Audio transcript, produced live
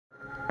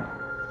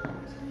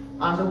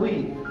on the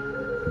weave.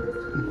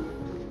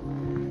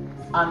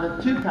 On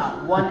the 2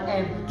 count, 1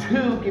 and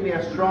 2, give me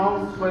a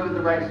strong sway with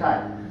the right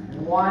side.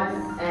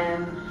 1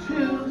 and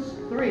 2,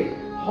 3.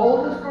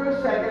 Hold this for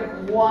a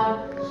second.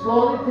 1,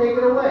 slowly take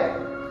it away.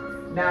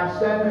 Now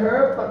send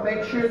her, but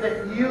make sure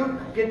that you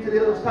get to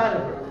the other side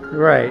of her.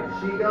 Right.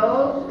 She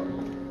goes.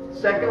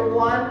 Second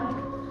one,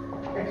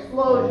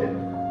 explosion.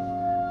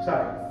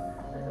 Sorry.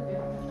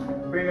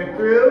 Bring her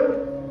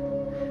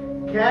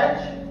through.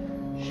 Catch.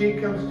 She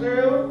comes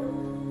through.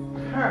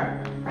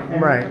 Turn.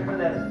 And right.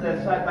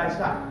 That's side by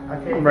side.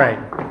 Okay. Right.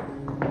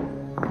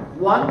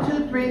 1,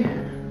 2, 3,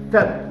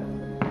 feather.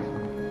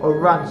 Or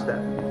run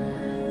step.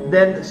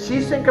 Then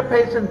she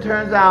syncopates and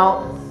turns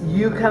out.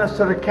 You kind of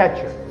sort of catch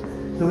her.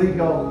 So we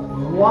go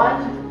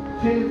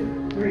 1,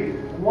 2, 3.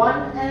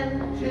 1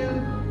 and 2,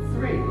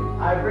 3.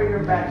 I bring her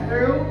back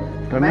through.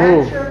 And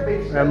move. Her,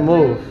 big and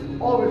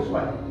move. Over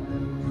sweat.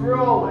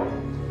 Throw away.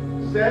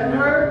 Send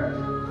her.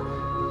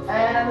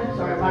 And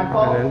sorry, my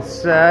fault. And then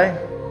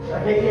say.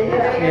 Okay,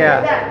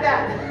 Yeah.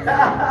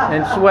 That.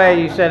 And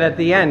sway, you said at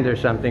the end or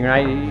something,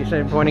 right? You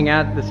said pointing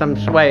out some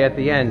sway at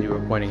the end. You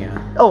were pointing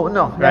out. Oh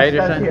no, right?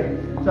 That's here.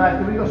 So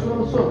after we go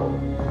swivel, swivel,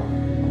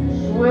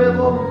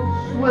 swivel,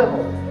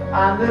 swivel.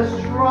 On this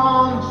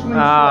strong swing.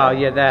 Oh,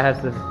 yeah, that has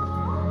to.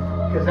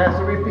 Because that's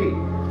a repeat.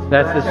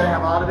 That's going to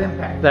have a lot of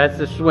impact. That's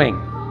the swing.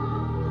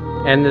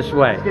 And the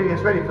sway. It's getting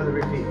us ready for the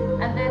repeat.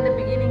 And then the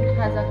beginning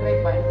has a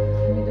grapevine.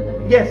 Can you do the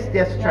beginning? Yes,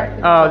 that's right.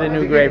 Oh, the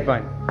new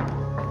grapevine.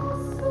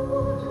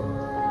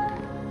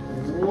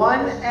 1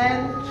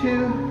 and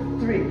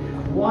 2, 3.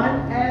 1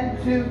 and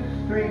 2,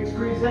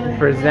 3.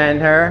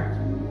 Present her.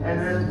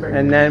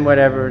 And then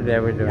whatever they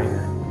were doing.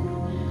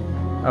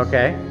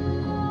 Okay.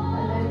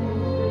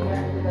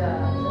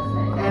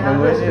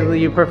 And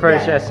you prefer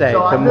chasse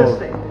to move.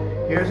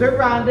 Here's her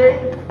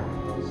grande.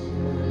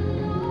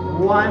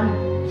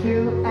 1,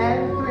 2,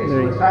 and 3. So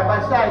we're side by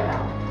side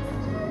now.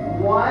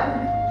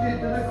 1, 2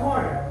 to the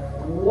corner.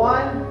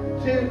 1,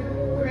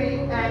 2, 3,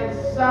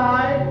 and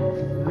side.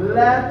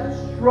 Left,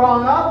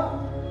 strong up,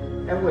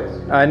 and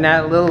whisk. And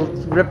that little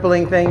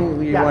rippling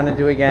thing you want to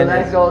do again. So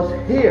that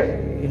goes here.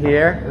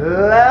 Here.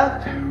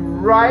 Left,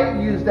 right.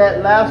 Use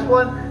that last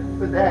one.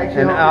 But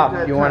actually and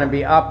up. You want to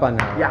be up on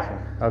that. Yeah.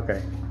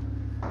 Okay.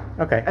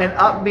 Okay. And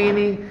up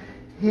meaning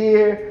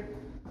here,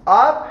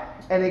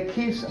 up, and it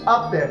keeps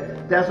up there.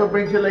 That's what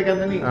brings your leg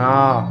underneath.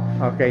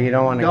 Oh, okay. You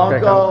don't want to.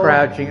 Go.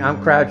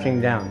 I'm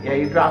crouching down. Yeah,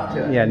 you drop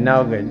to it. Yeah,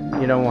 no good.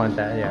 You don't want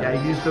that. Yeah.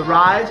 Yeah, use the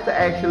rise to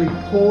actually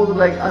pull the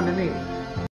leg underneath.